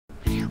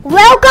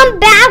Welcome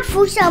back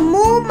for some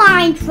more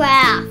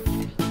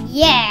Minecraft.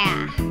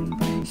 Yeah.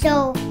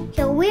 So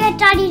we are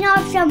starting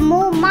off some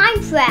more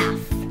Minecraft.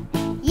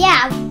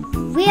 Yeah,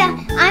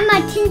 I'm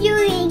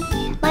continuing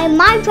my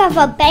Minecraft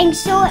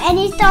adventure and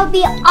it's gonna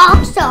be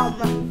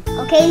awesome.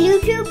 Okay,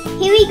 YouTube,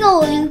 here we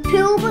go,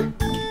 YouTube.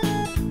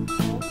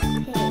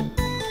 Okay.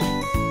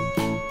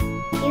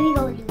 Here we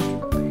go,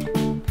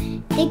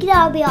 YouTube. Think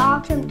that'll be an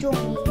awesome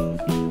journey.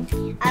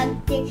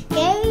 And this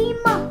game.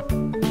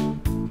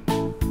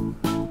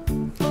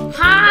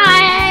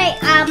 Hi,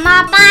 I'm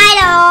a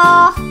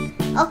bidle.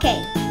 Okay.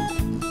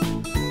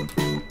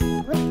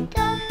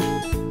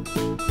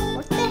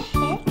 What the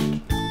heck?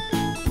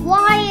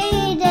 Why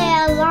is there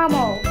a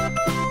llama?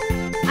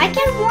 I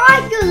can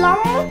ride the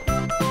llama?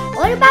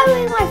 What about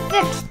when I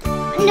fixed?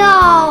 No,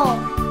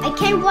 I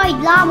can't ride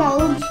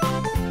llamas.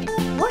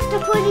 What's the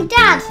point of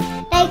that?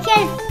 I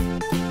can't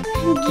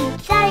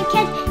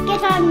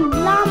get on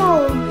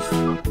llamas.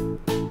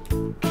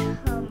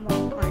 Come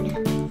on.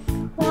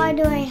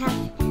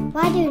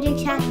 Why do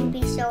this have to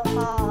be so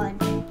hard?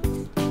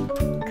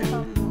 Come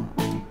on.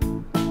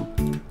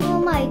 Oh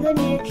my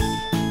goodness.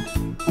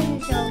 This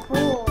is so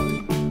cool.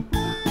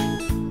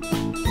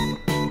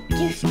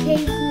 This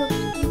game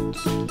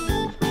looks good.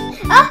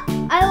 Ah!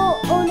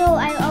 Oh no,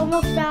 I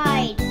almost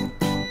died.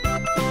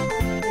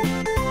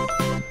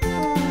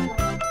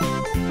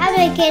 How do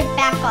I get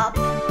back up?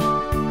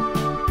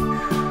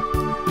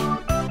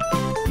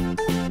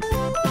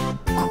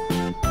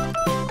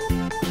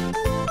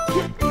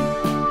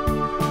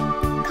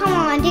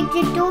 Did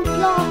you don't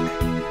block?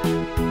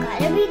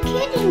 Gotta be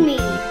kidding me.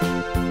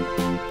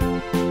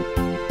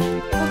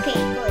 Okay,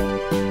 good.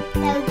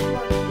 That was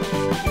good.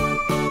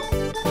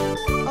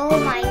 Oh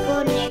my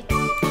goodness.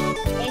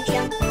 There's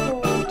some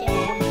cool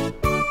there.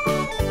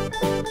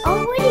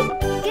 Already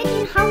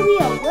getting hungry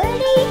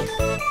already?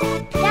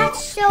 That's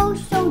so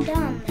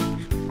dumb.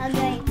 I'm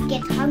gonna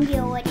get hungry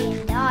already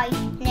and die.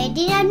 And I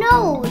didn't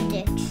know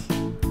this.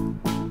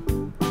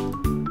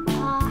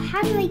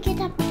 How do I get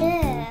up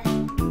there?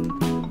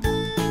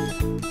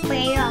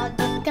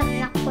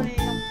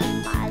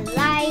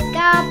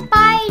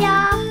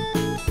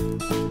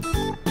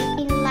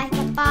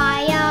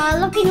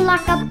 Looking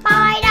like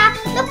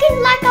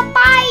a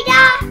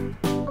spider.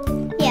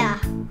 Yeah,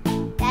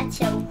 that's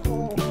so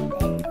cool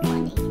and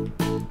funny.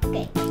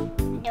 Okay,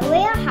 now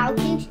where are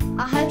houses?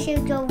 Our house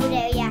is over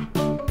there, yeah.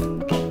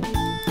 Okay,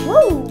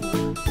 woo!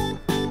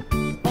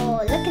 Oh,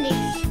 look at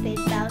this big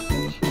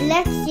mountain.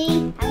 Let's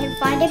see, I can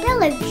find the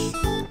village.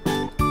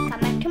 Come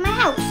back to my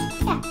house.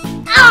 Yeah.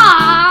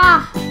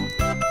 Ah!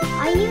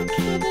 Are you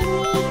kidding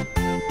me?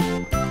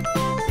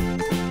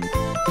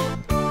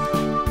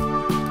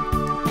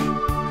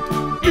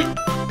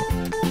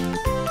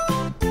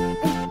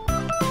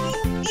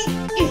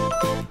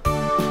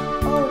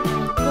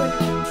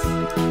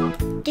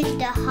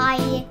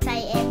 Highest I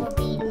ever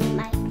been in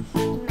my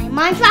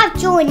Minecraft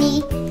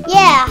journey.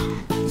 Yeah.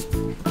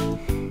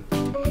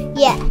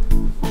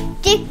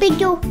 This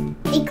video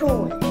is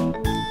cool.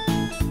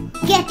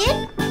 Get it?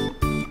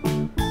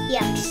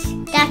 Yes,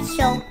 that's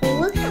so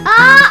cool.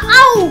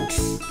 Ouch!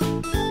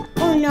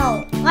 Oh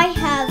no, I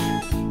have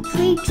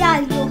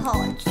 3,000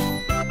 hearts.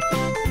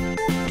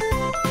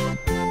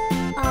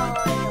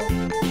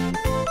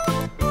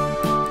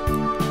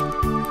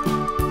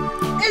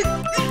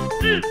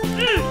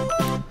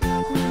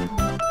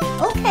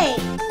 Okay,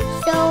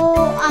 so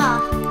I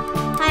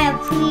have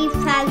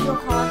 3,000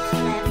 hearts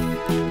left.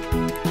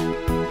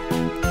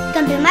 It's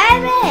gonna be my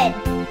bed.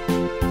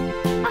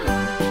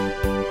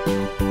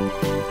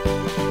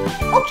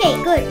 Okay,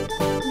 good.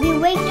 We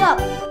wake up.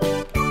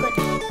 Good.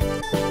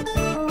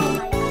 Oh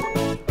my God.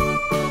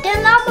 The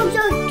llamas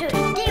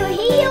they're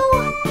here.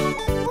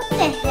 What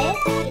the heck?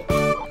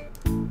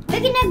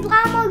 Look at the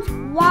llamas.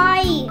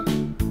 Why?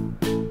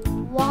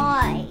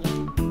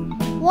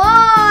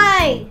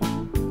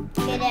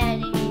 Get out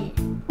of here.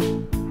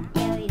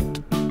 Dare you.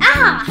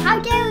 Ah! How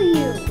dare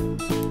you?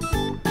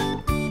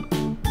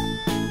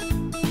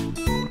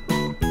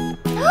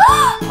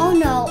 Oh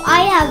no,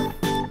 I have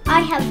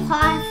half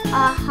a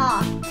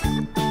heart.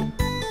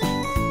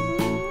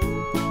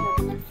 Look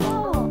at the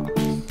fox.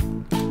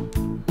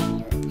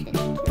 Should I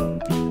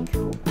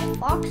kill the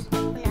fox or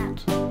not?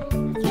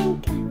 I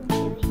think I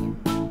will kill him.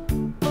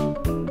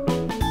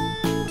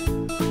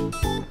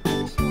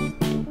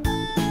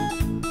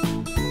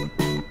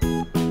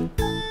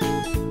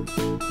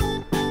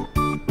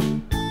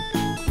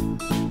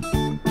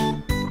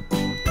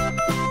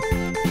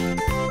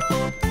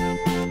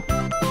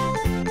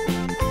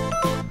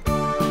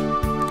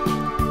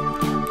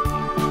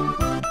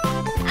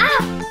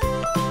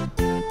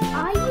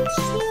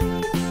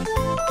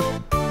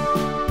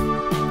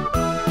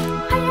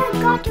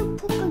 Got to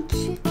put a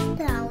chip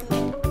down.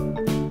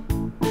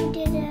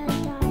 Did I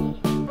die?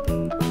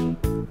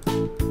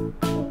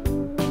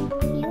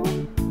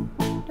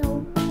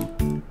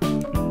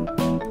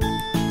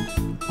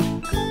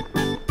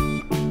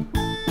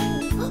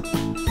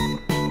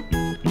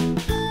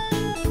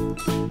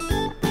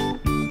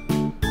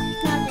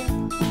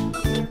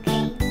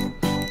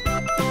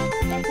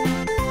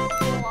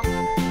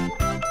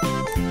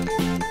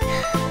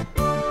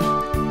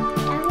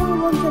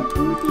 was a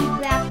booby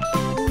trap,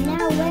 and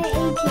now where is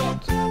it?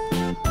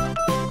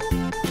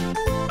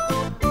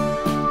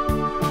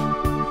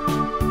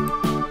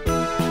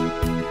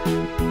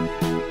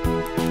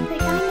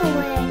 Wait, I know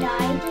where I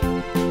died.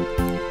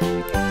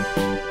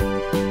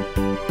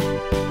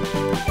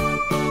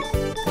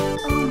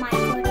 Oh my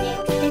goodness,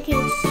 this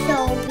is so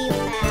real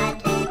bad.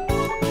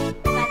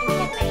 Gotta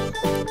get my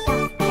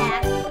stuff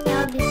back.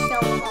 That'll be so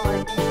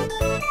hard.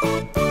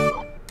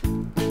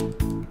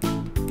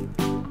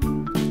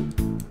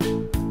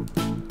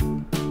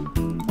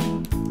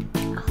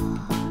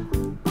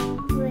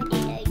 Where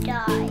did I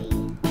die?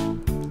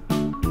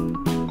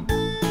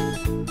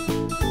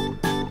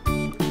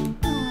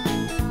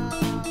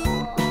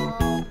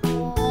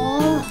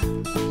 Oh,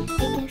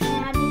 I guess I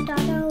have to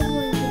start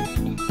over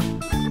again.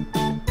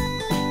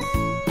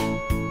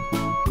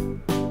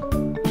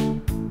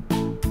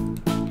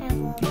 I'm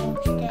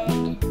almost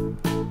dead.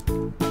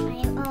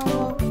 I'm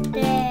almost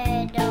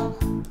dead. I'm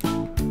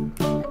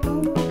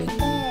almost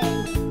dead.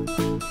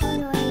 How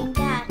annoying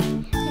that.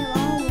 I'm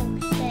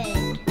almost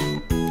dead.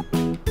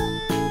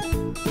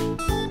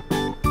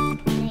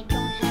 And I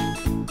don't have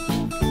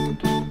food.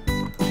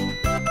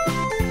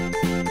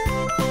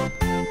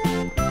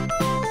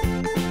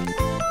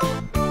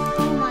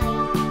 Oh my.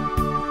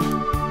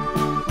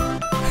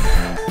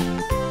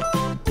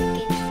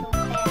 It's so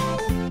bad.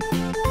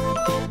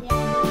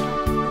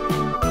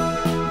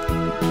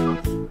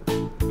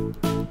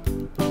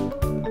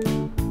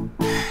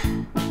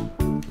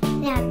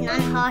 I have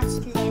 9 hearts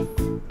left.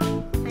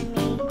 I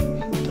mean,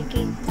 to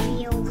get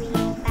real,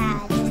 real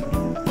bad.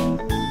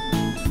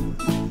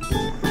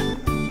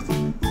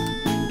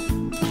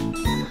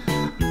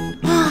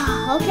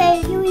 Okay,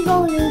 here we go,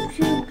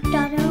 YouTube.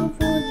 Start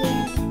over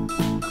again.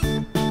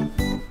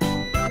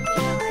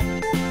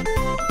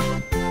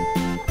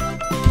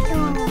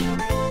 Oh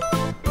my.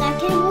 That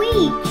 10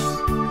 weeks.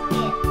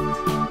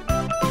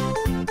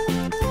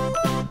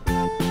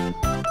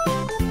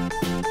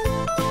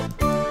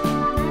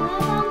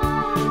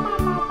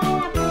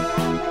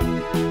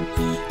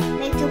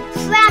 Make a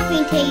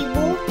crafting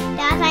table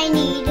that I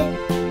need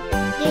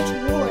this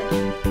wood.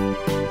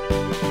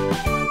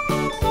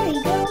 There we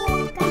go.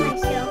 Got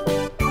myself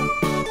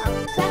a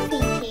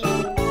crafting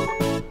table.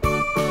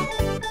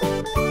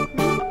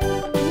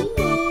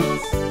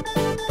 Yes.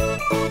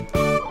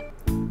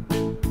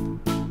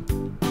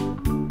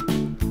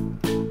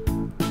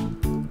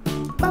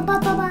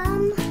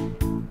 Ba-ba-ba-bum.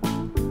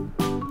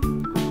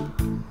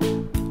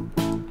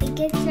 I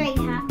guess I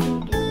have to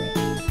do it.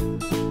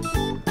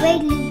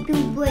 Wait,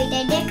 YouTube, wait. I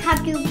just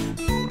have to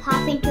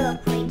pop into a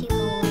crazy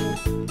mode.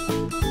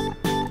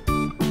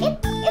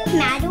 It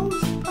matters,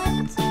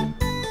 but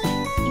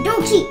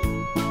don't cheat.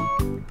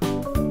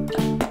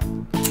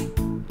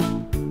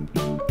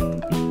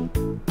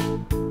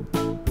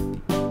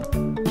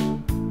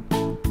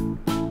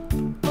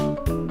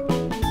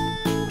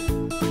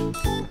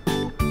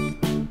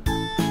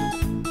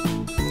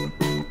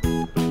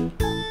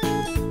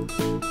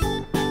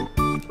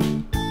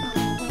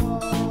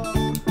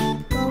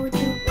 Go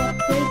to a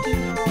crazy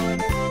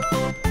mode.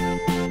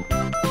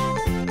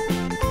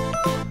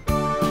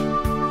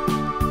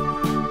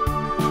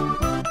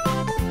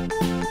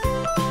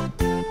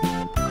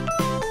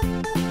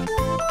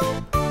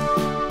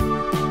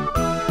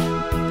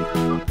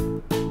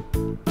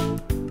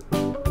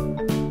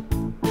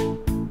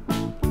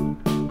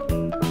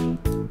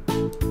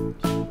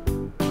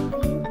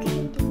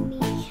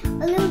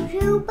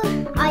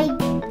 I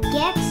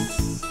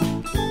guess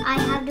I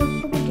have to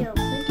put it up.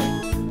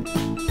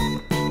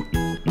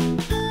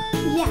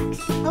 Yes.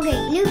 Okay,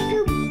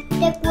 YouTube,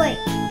 that way.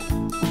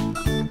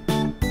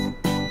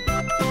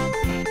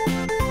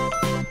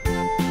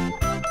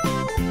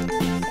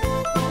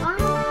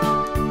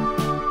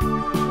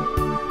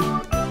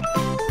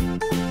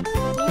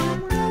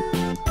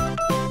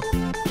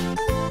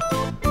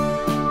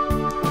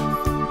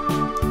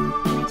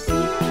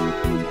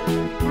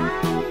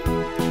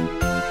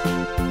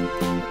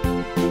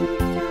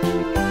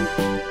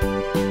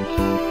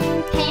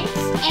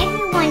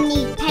 Everyone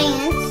needs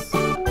pants.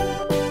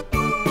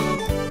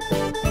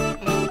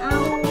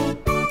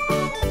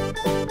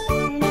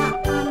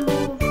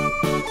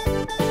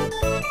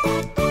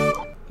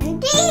 And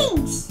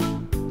things.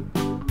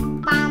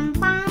 Bam,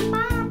 bam,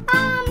 bam,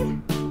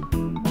 bam.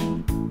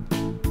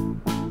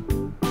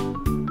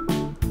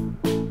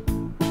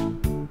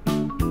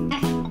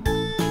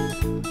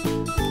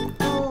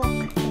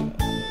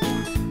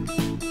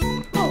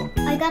 Oh,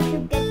 I got to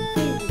get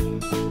food.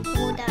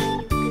 Hold on,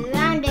 you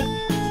grounded.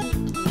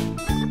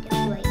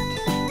 Wait.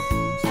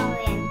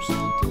 Sorry, I'm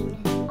cheating.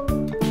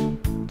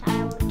 I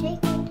will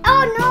take it.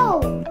 Oh no!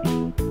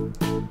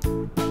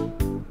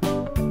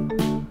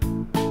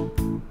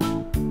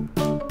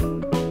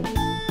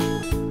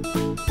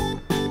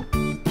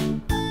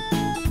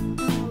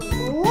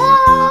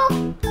 Whoa!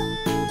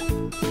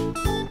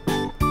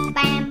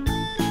 Bam.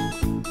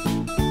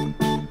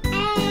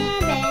 And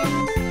bam.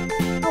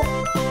 Oh.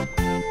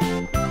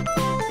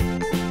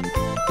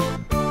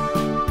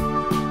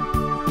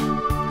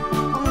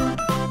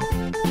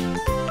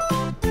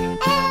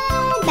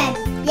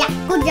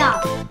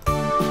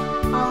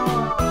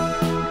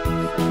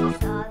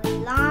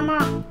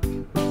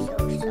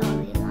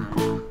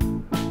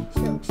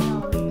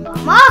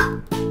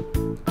 Mama!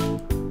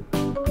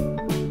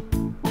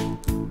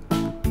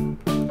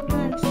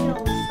 I'm so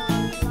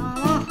sorry,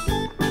 Mama.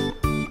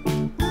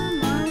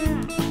 Mama,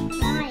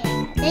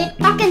 they're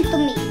talking to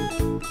me.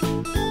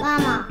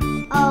 Mama,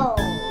 oh,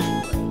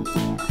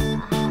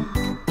 yeah.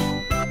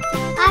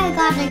 I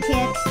got the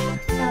chicks.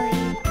 Sorry.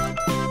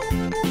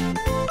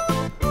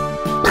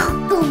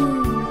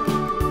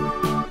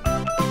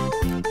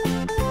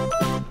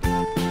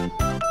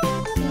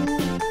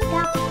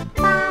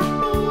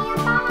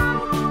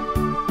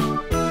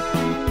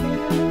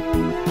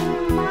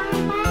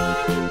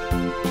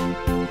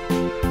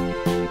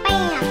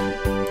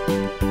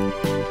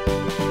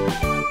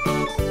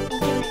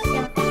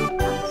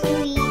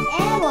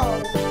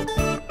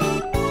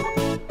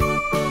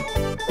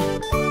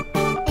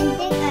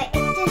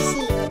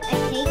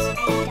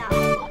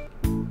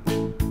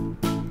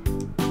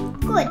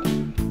 Good.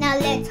 Now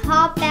let's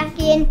hop back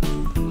in,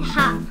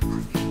 hop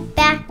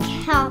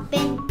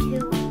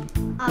into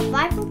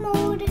survival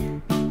mode.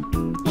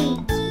 Easy.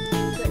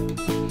 Good.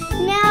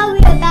 Now we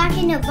are back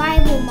in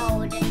survival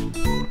mode.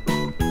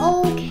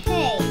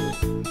 Okay.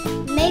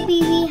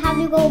 Maybe we have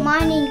to go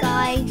mining,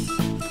 guys.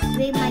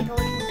 We might go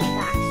to the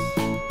pickaxe.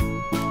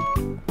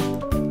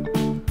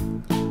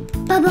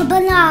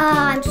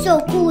 I'm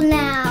so cool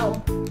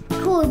now.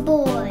 Cool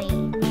boy.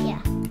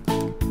 Yeah.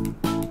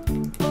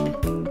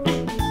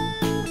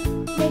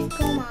 Let's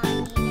go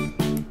mining.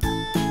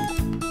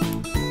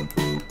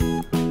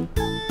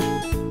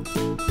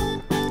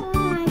 Oh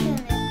my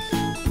goodness.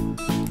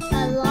 A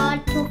lot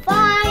to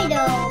find, oh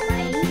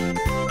my.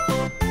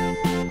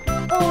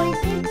 Oh, it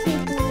did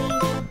take me.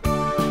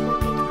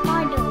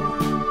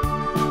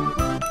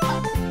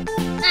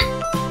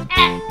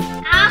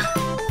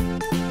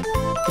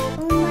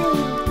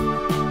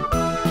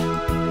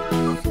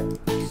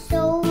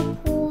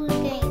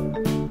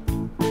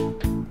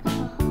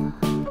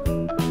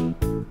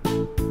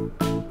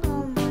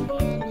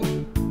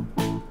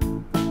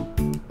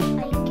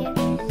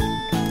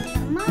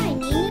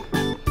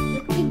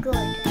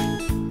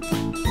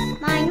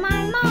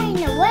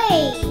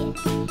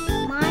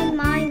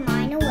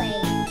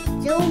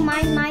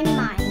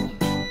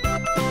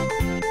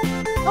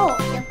 Oh,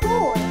 they're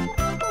cool.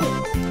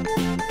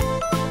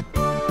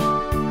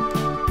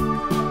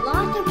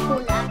 Lots of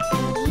cool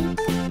actually.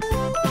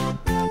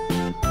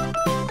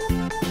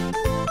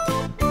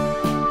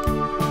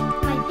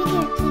 My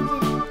pickaxe is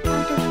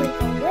out of break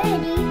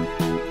already.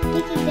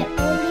 This is the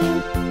only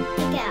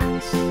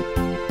pickaxe.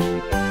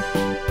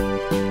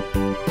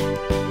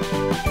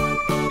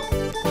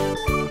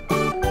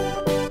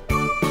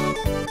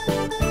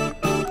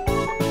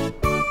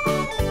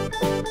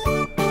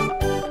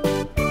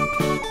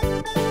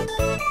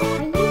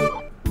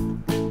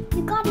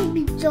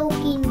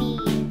 Joking me,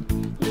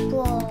 you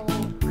broke.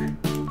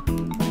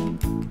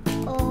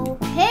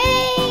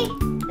 Okay,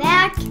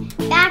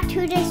 back to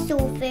the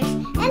surface,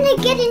 and they're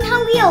getting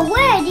hungry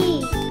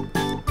already.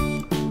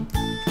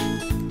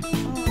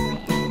 Oh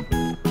man,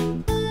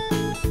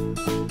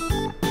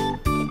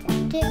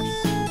 get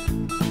this.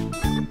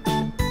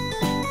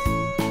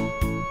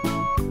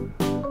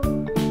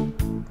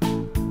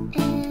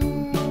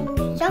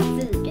 And some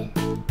food.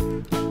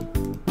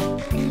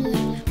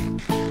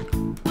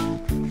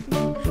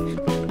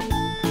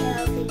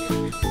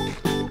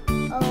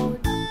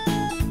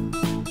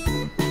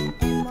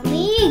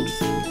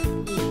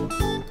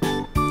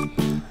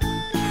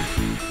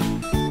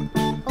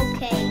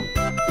 Okay.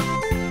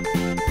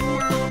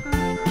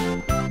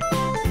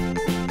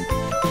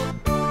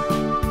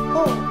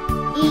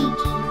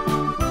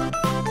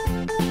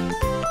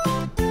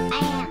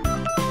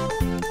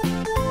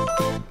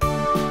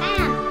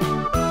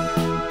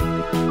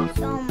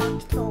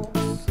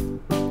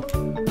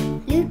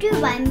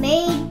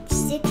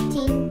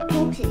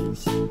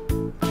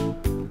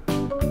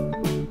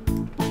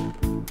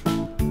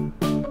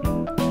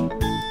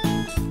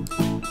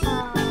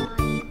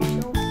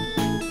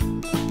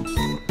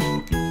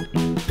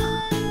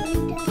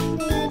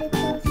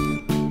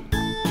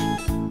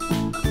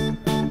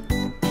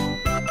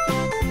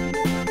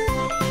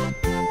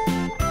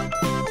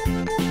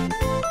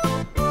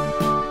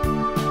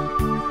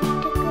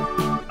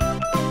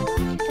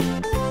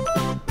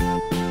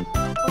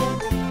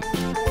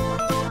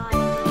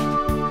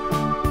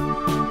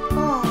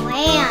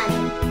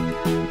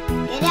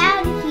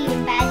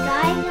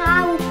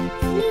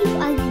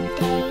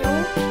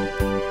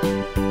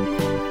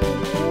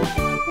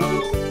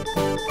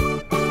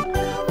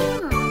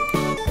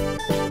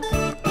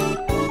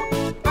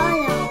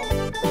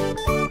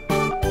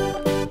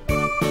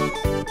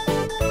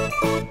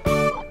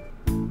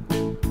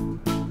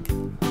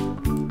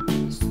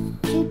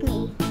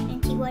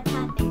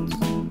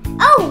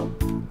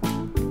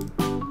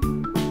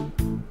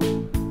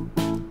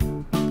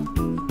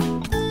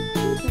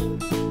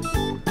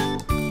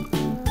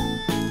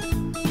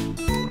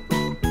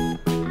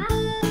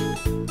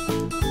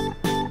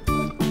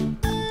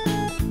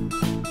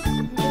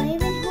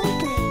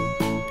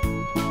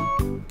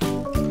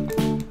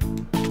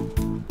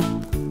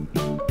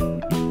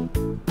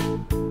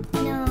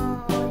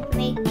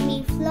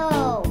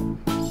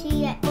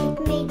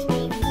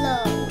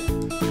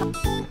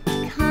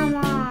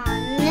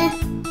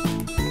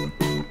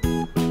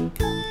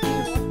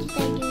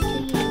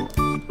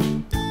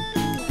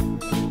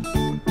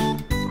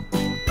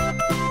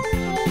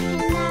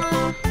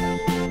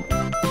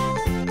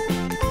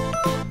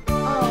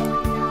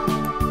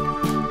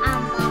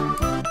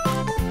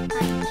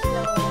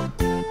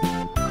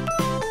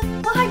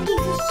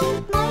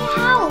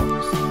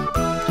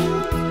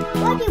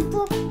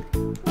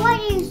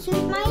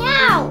 my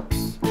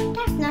house.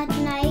 That's not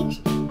nice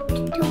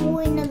to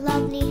ruin a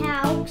lovely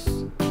house.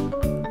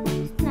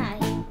 That's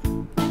nice.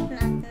 That's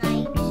not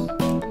nice.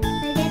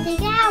 I got the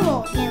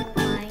owl. Never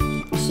mind.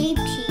 Sheep.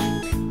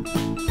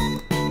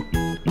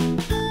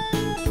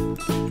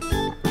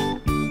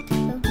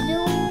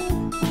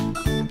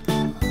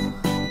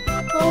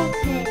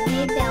 Okay,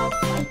 maybe I'll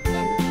fight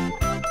them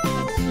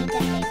and see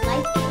that they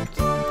like it.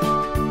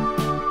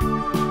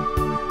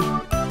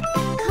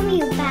 Come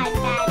here, bad.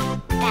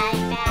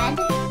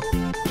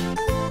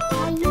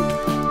 Are you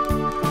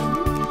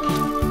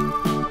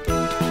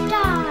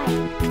die?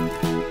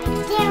 I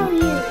dare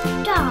you,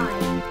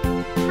 die.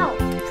 How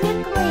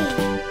prickly.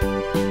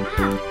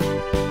 Ah.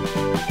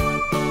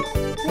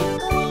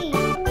 Prickly.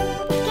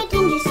 Get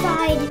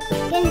inside,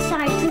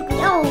 prickly.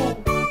 Oh,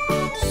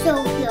 so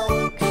close.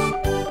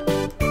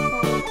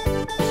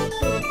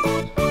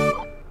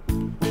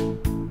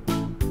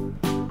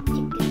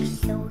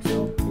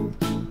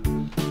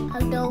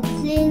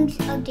 If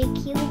they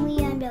kill me,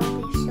 and I'll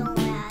be so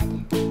mad.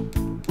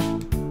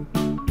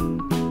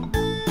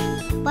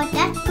 But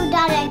that's good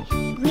that I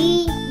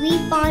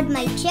found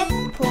my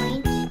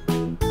checkpoint.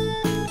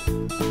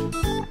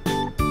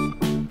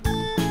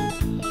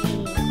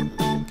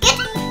 Get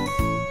it!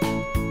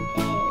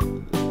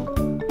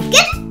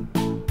 Get it!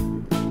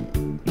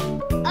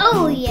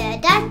 Oh yeah,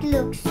 that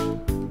looks.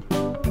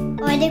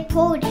 Or they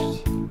pulled it.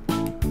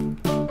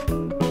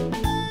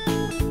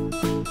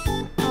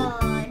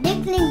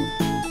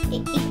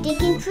 They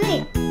can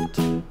treat.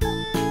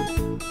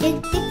 They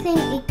think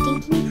it can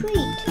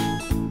treat.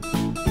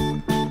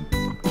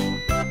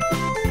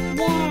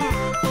 Yeah.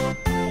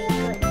 Okay,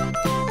 good.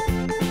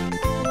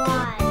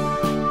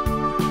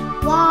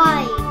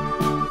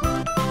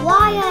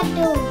 Why are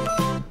those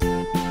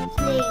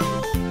things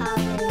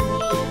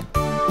underneath?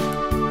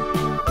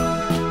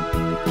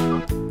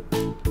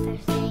 I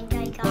think I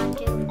got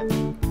to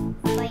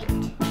fight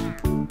now.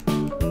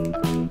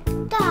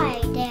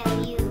 Die there,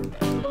 you.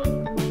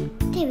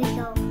 There we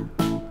go.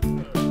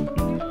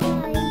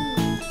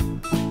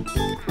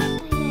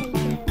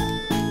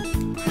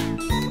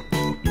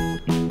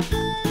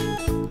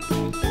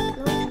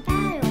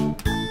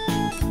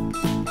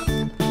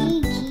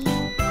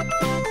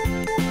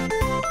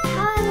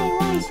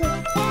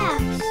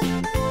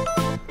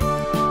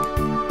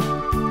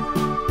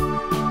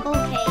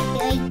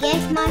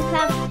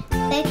 Minecraft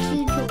lets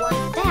you to run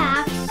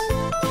fast.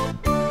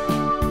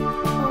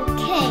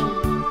 Okay.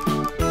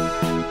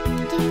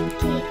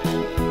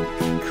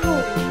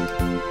 Cool.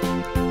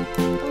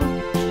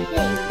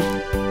 Okay.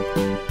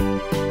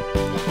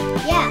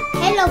 Yeah.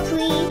 Hello,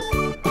 tree.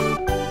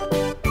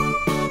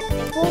 I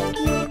broke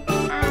you.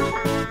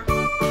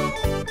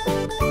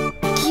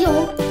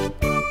 Kill.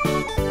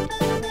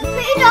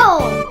 Cradle.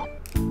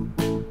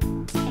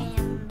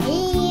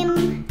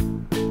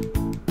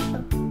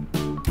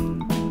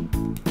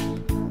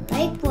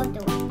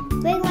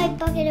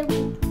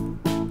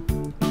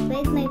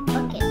 Where's my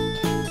bucket?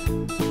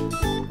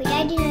 But I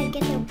didn't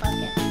get a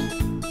bucket.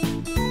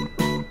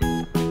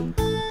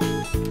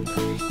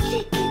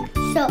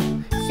 So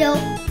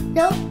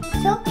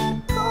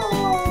cool.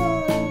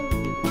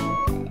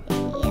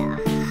 Yeah.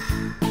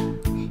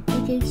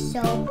 It is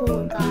so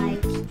cool,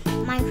 guys.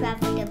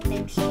 Minecraft is the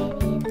big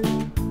city.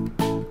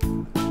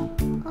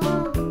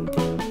 Oh,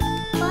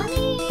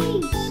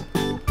 bunnies!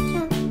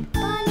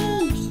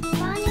 Bunnies!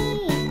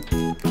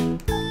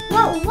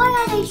 Whoa, why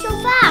are they so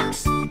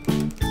fast?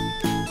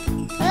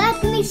 Let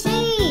me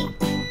see.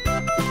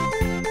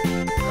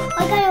 I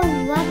got a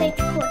rabbit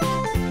foot.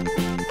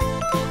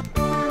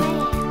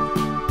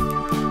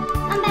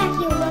 Come back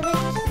here, rabbit.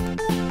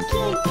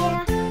 Cute,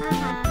 yeah.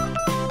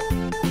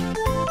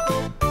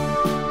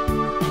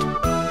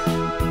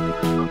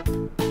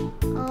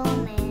 Oh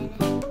man.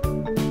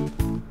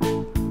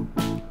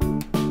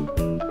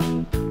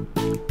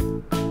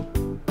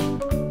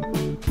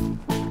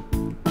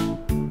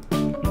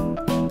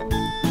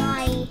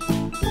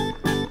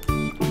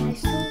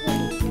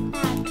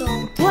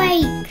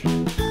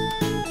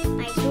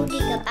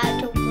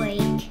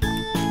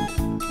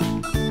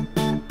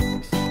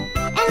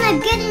 I'm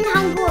getting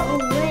hungry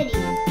already.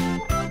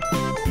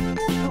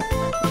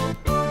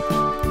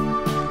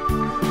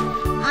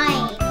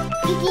 I'm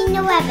eating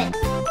the rabbit.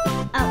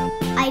 Oh,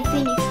 I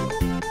finished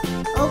it.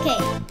 Okay.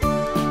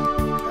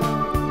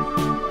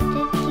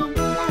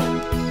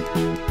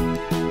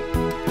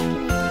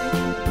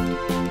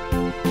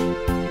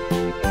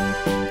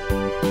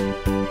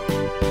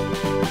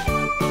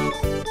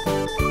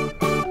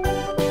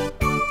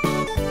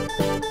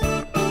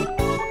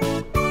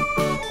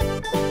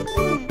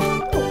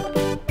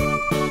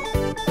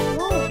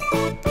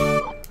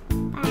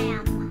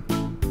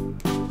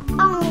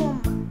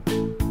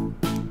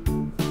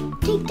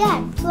 Take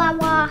that,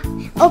 flower.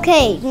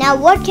 Okay, now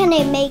what can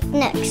I make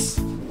next?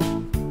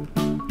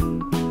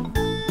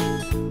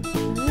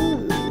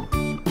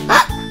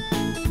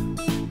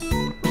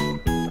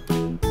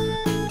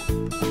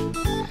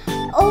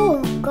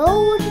 Oh,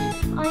 gold.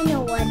 I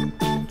know how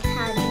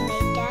to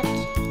make that.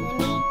 You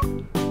need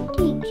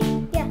teach.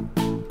 Yeah.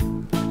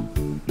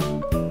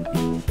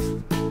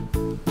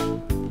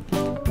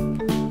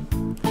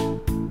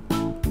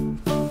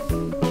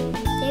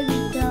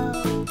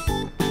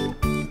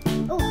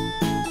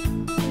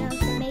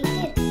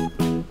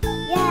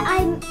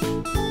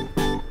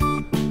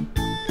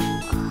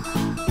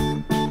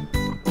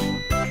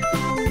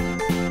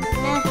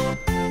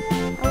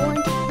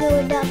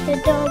 up the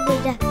door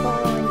with that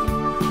bone.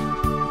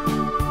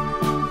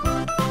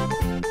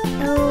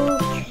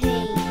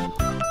 Okay.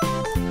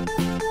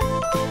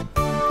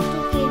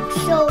 It's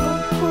so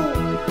cool.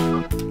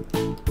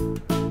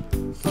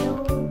 So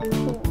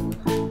cool.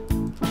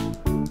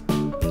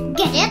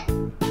 Get it?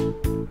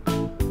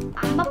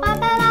 Bam, bam, bam,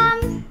 bam.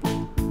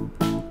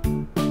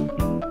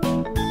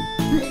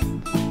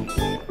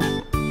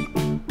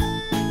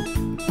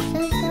 So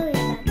sorry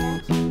about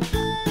that.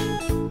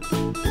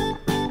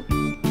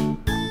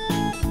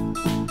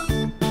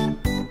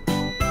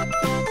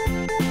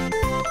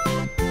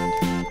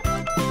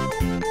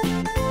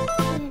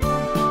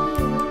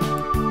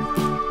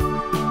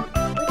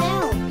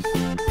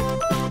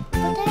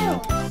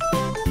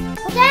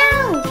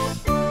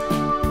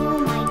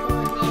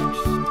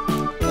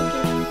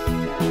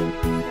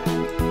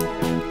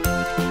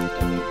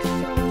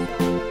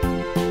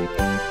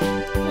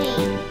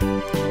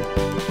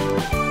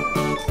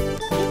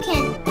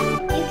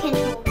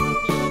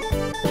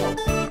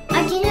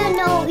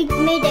 It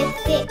made a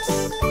fix.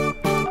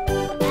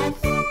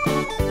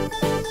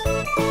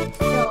 That's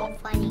so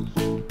funny.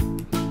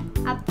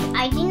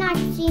 I did not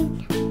see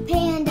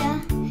Panda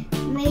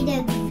made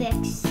a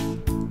fix.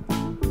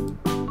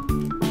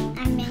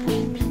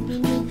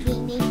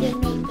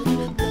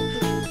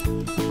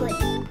 Good.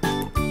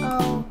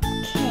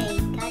 Okay,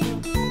 gotta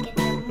get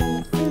some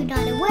more food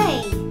on the way.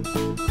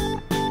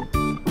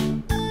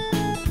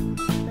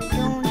 But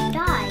don't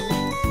die.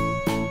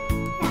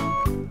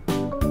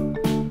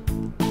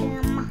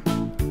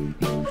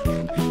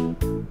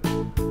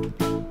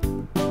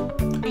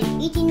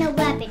 Eating a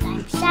rabbit.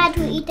 I'm sad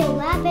to eat a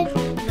rabbit,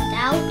 but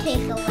I'll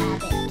take a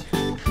rabbit.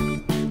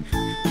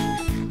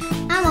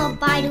 I'm a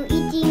bite to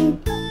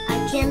eating a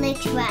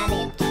jealous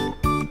rabbit.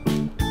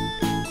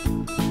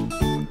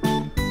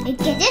 You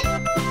get it?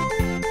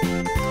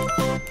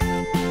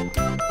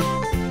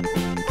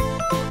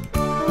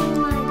 Oh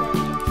my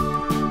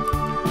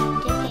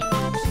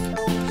goodness. This game is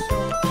so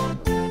cool.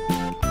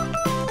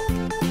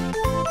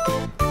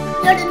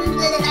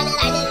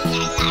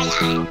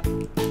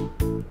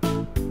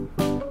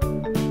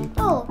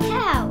 Oh,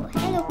 cow.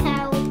 Hello,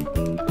 cow.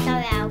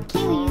 Sorry, I'll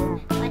kill you,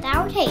 but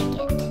I'll take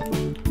it.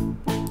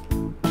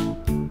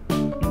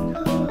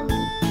 Oh my.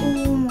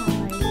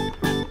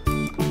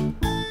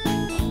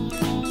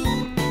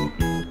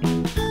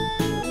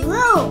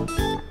 Whoa.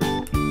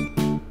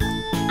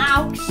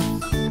 Ouch.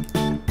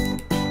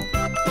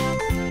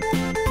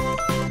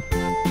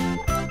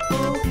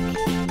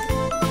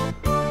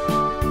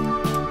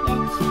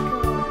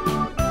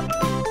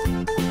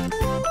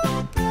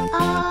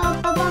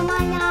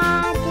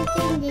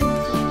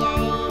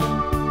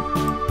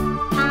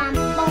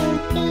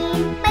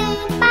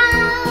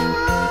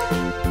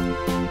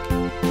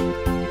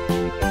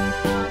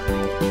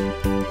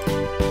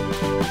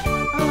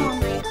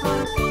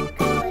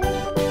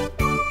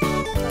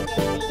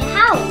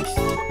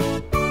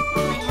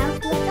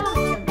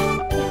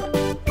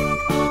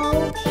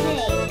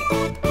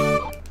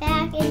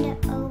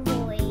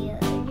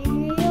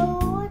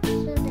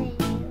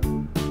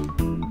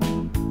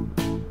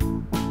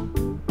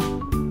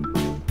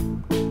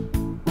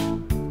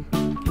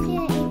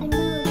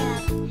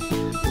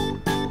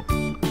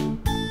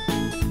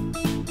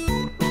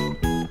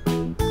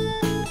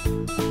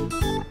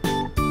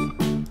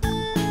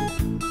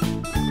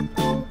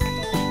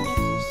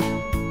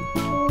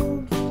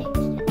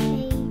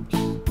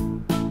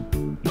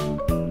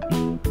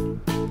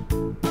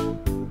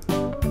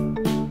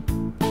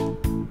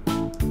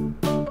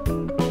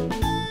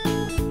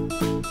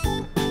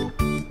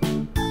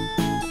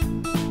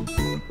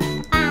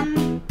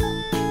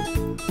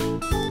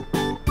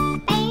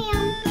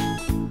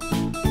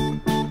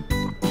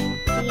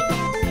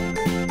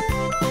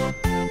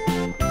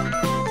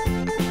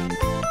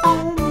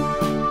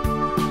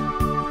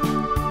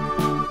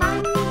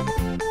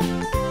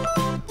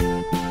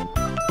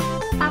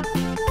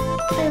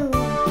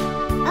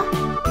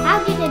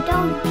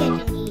 Don't get in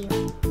here.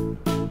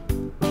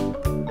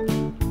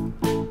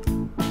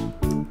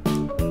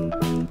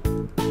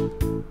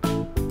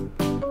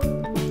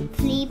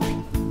 Sleep.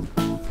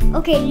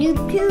 Okay, Loop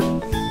 2.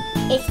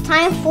 It's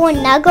time for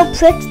Nugget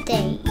Prick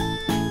Day.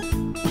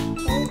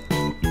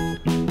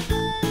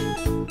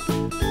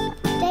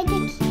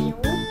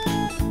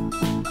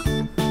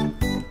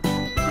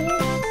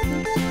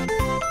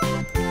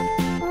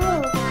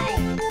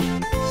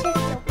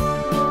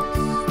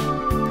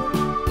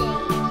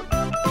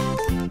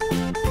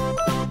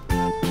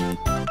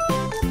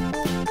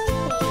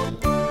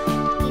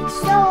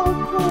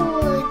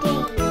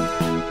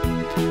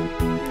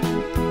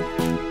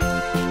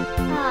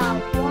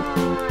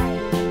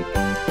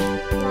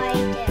 Why?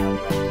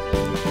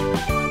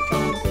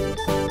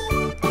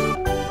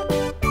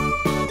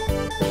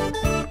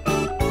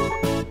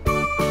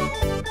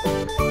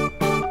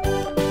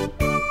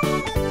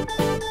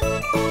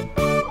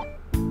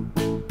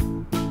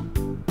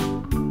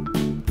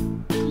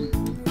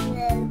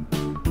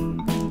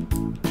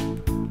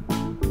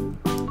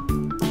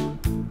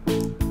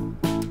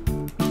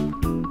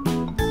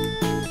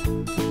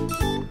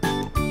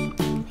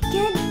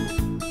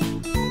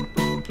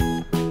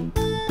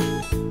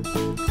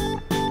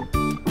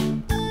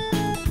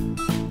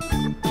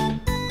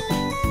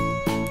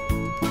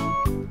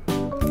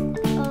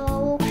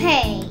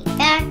 Okay,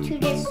 back to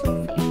the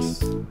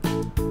surface.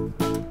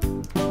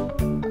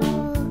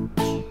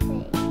 Okay.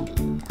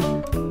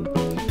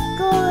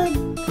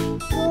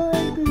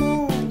 Good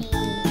morning.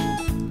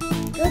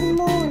 Good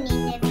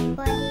morning,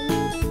 everybody.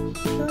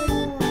 Good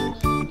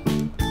morning.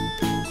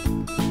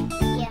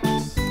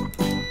 Yes.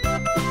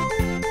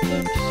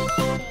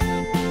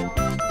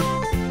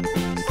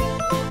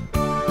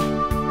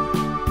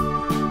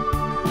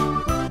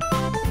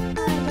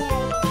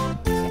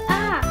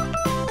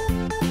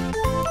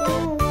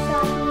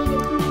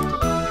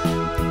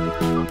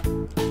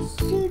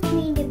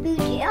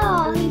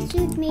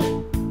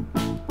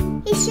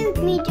 He shoot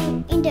me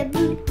in the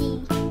booty.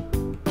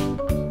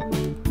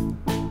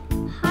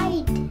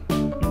 Hide.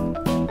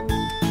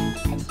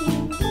 As you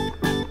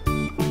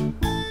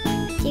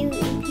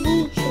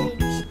please.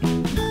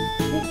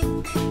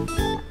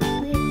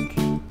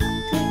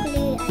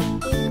 Quickly I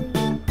do.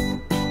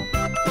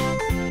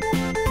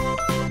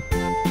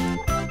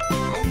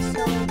 That's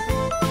so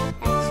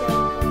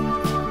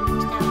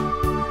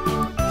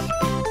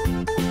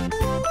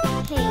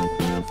hey,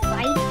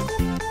 fight.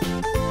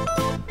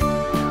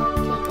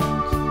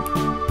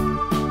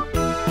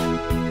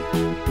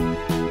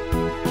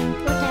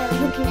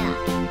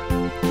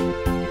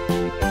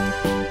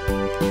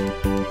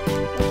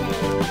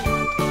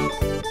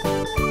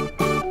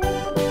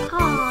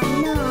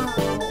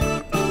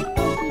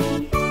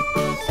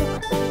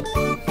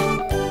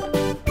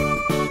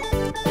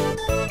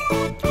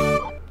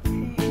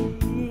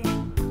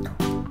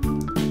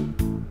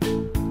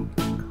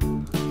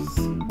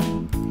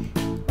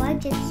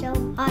 It's so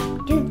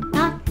hot, do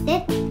not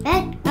let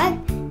that guy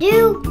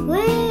do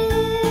it.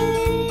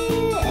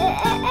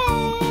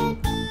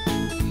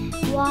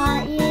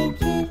 Why is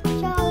it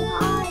so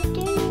hot,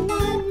 do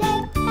not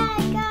let that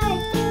guy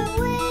do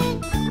it.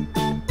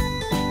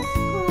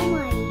 Oh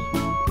my.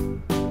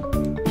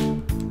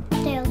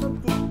 What are you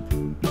looking at?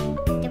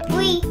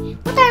 Debris?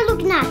 What are you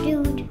looking at,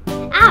 dude?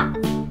 Ow!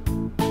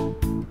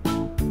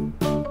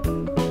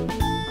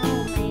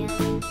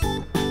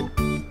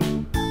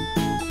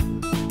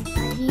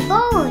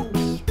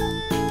 Bones.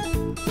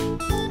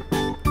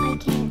 I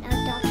can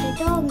adopt a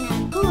dog now.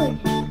 Good.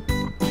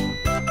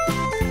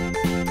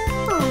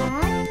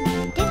 Aww,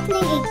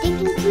 definitely a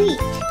digging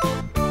treat.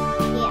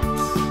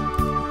 Yes.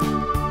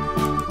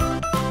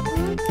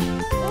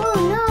 Oh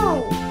no.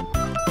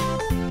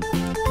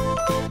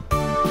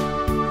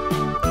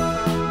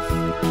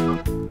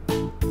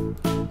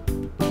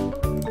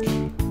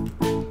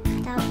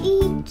 Now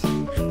eat.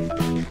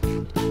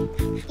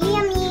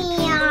 Yummy.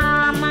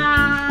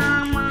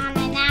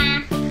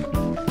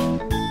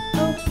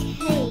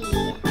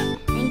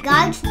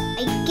 Guys, I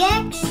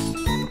guess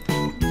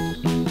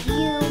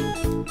your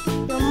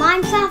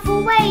Minecraft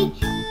away.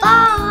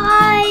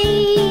 Bye.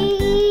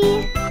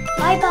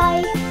 Bye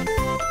bye.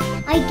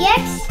 I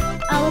guess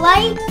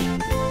alright.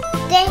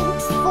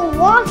 Thanks for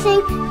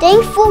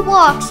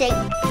watching.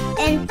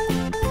 And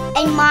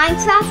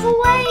Minecraft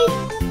away.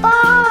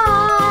 Bye.